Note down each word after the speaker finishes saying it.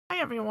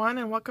everyone,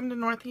 and welcome to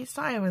Northeast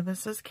Iowa.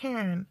 This is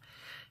Karen,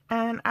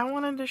 and I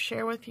wanted to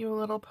share with you a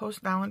little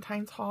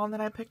post-Valentine's haul that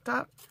I picked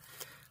up.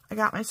 I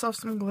got myself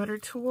some glitter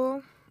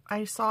tulle.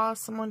 I saw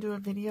someone do a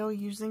video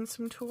using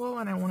some tulle,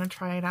 and I want to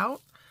try it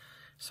out.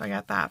 So I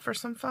got that for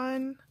some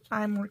fun.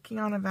 I'm working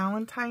on a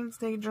Valentine's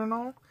Day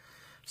journal,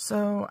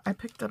 so I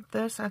picked up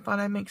this. I thought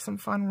I'd make some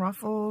fun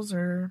ruffles,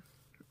 or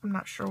I'm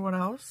not sure what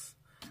else.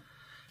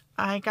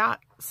 I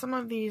got some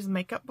of these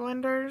makeup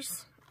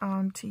blenders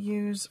to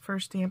use for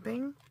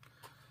stamping.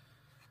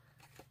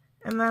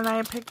 And then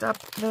I picked up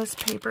this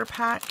paper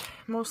pack,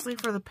 mostly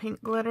for the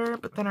pink glitter,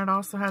 but then it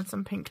also had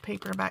some pink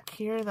paper back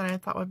here that I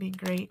thought would be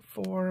great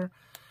for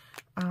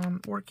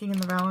working in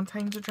the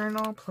Valentine's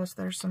journal, plus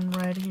there's some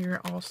red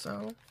here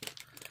also.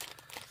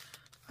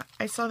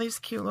 I saw these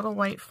cute little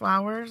white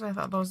flowers. I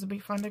thought those would be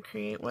fun to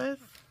create with.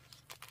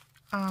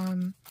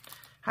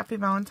 Happy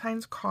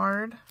Valentine's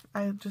card.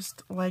 I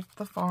just liked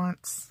the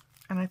fonts,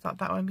 and I thought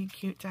that would be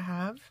cute to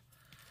have.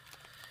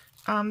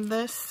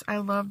 This, I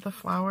love the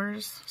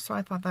flowers, so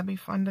I thought that'd be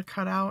fun to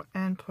cut out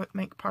and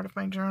make part of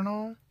my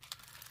journal.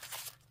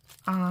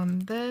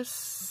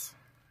 This,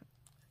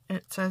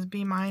 it says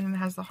be mine and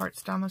has the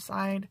hearts down the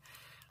side.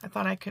 I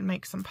thought I could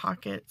make some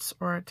pockets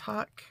or a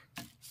tuck.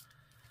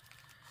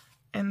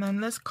 And then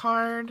this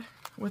card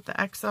with the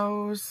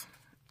XOs,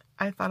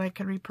 I thought I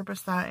could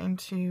repurpose that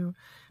into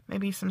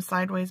maybe some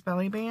sideways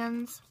belly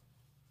bands.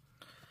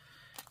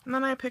 And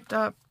then I picked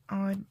up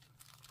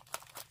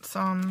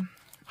some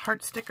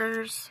heart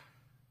stickers.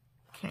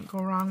 Can't go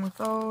wrong with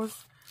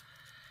those.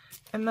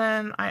 And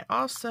then I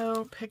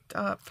also picked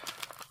up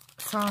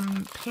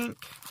some pink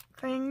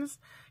things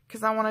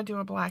because I want to do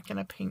a black and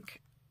a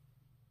pink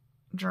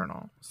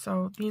journal.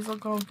 So these will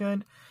go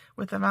good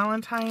with the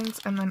Valentine's,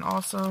 and then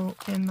also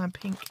in the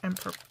pink and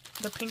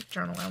the pink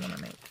journal I want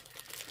to make.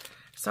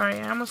 Sorry,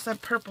 I almost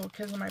said purple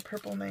because of my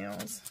purple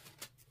nails.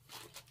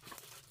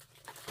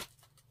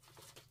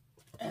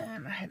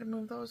 And I had to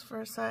move those for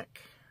a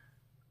sec.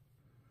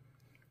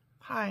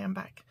 Hi, I'm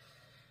back.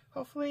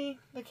 Hopefully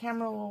the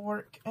camera will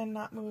work and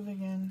not move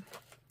again.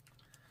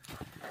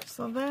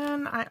 So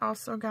then I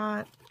also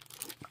got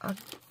a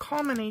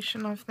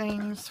culmination of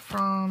things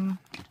from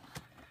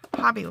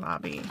Hobby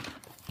Lobby.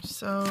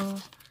 So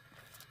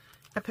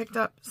I picked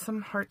up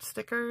some heart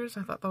stickers.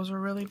 I thought those were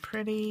really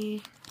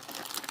pretty.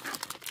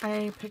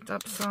 I picked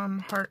up some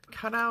heart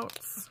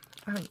cutouts.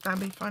 I think that'd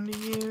be fun to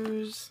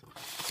use.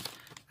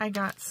 I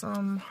got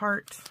some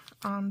heart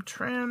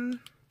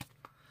trim.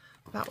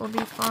 That will be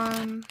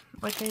fun.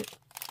 Like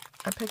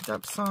I picked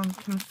up some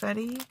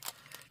confetti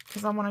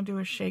because I want to do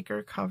a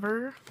shaker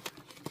cover.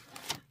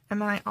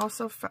 And then I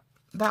also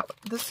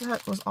this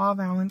set was all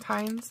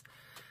Valentine's.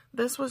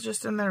 This was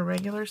just in their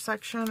regular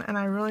section, and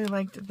I really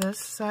liked this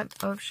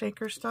set of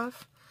shaker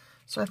stuff.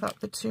 So I thought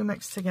the two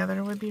mixed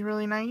together would be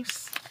really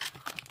nice.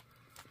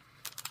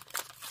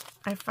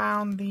 I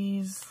found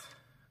these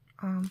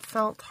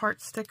felt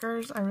heart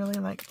stickers. I really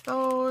liked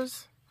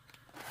those.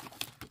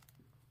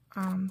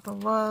 The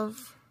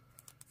love,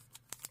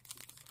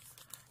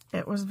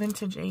 it was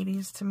vintage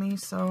 80s to me,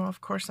 so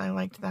of course I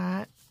liked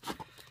that.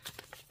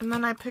 And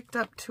then I picked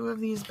up two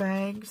of these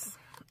bags.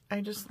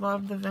 I just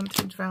love the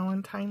vintage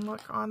Valentine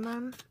look on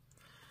them.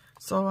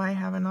 So I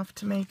have enough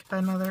to make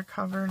another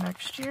cover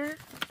next year.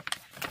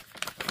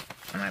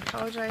 And I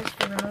apologize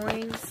for the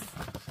noise.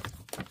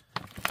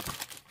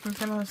 I'm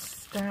gonna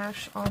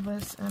stash all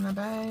this in a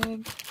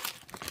bag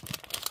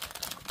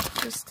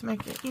just to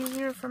make it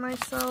easier for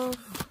myself.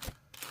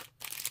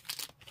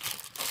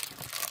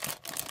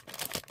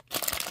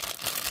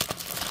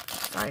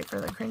 Sorry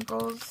for the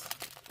crinkles.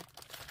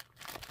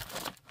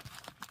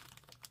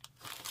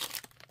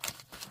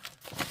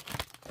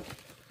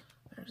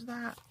 There's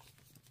that.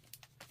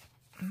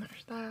 And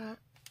there's that.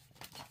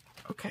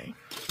 Okay.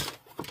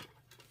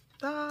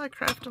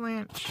 Crafty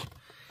lunch.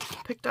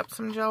 Picked up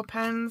some gel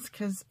pens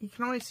because you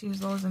can always use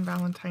those in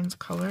Valentine's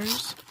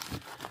colors.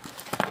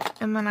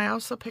 And then I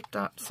also picked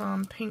up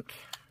some pink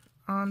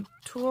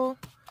tulle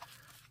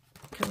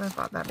because I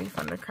thought that'd be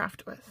fun to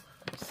craft with.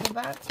 So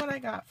that's what I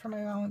got for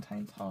my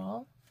Valentine's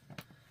haul.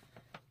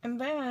 And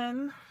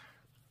then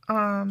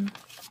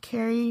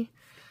Carrie,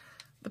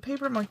 the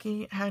paper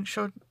monkey, had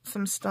showed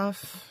some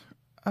stuff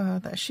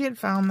that she had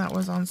found that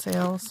was on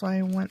sale, so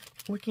I went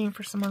looking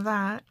for some of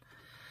that.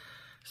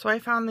 So I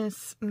found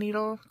this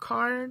needle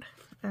card,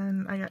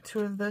 and I got two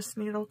of this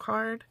needle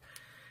card.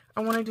 I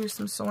want to do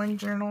some sewing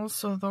journals,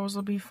 so those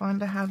will be fun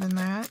to have in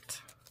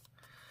that.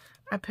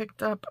 I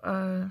picked up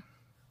a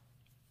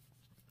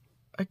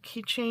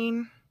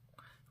keychain.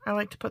 I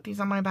like to put these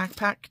on my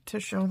backpack to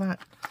show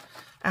that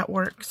at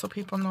work so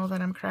people know that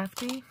I'm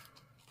crafty.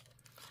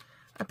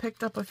 I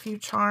picked up a few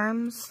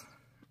charms.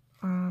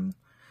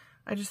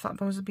 I just thought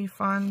those would be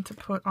fun to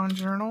put on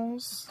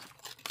journals.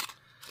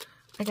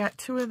 I got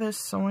two of this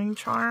sewing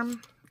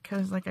charm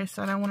because, like I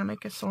said, I want to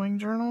make a sewing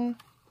journal.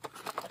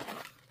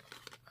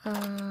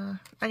 I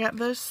got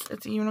this.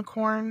 It's a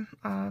unicorn.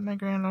 My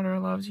granddaughter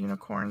loves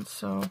unicorns,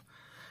 so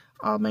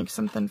I'll make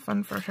something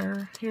fun for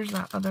her. Here's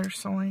that other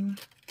sewing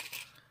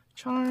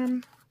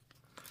charm.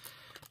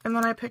 And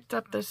then I picked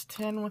up this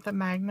tin with a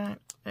magnet.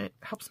 It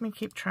helps me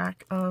keep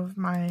track of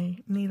my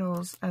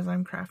needles as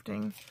I'm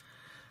crafting,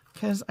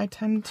 because I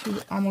tend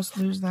to almost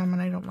lose them,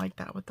 and I don't like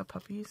that with the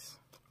puppies.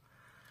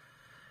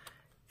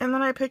 And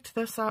then I picked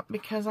this up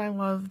because I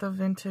love the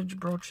vintage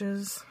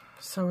brooches,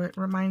 so it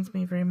reminds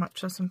me very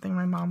much of something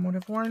my mom would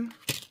have worn.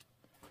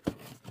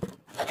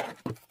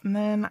 And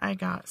then I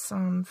got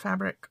some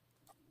fabric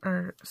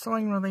or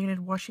sewing related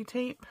washi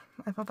tape.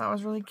 I thought that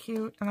was really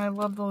cute, and I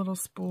love the little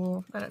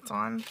spool that it's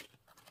on.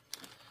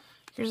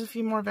 Here's a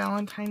few more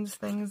Valentine's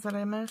things that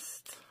I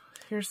missed.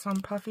 Here's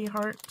some puffy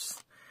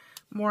hearts,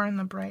 more in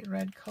the bright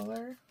red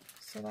color,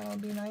 so that'll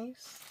be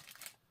nice.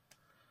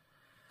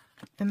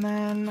 And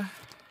then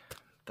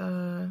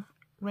the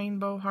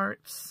rainbow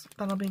hearts,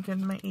 that'll be good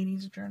in my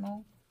 80s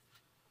journal.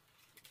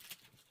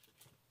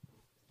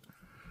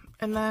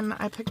 And then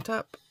I picked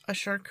up a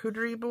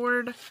charcuterie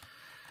board.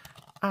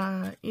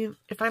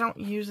 If I don't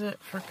use it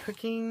for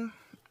cooking,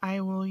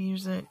 I will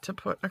use it to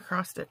put a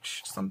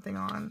cross-stitch something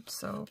on.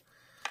 So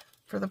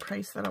for the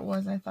price that it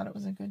was, I thought it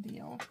was a good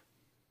deal.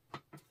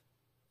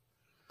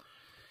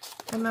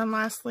 And then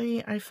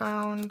lastly, I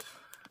found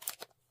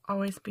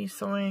Always Be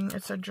Sewing.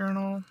 It's a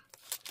journal.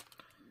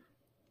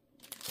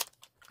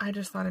 I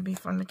just thought it'd be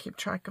fun to keep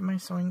track of my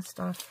sewing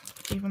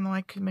stuff, even though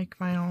I could make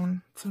my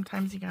own.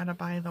 Sometimes you gotta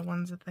buy the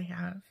ones that they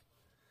have.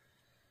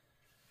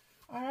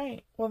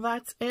 Alright, well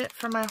that's it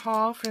for my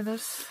haul for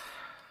this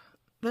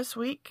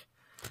week,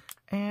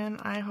 and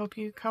I hope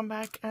you come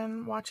back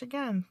and watch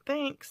again.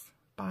 Thanks.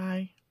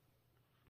 Bye.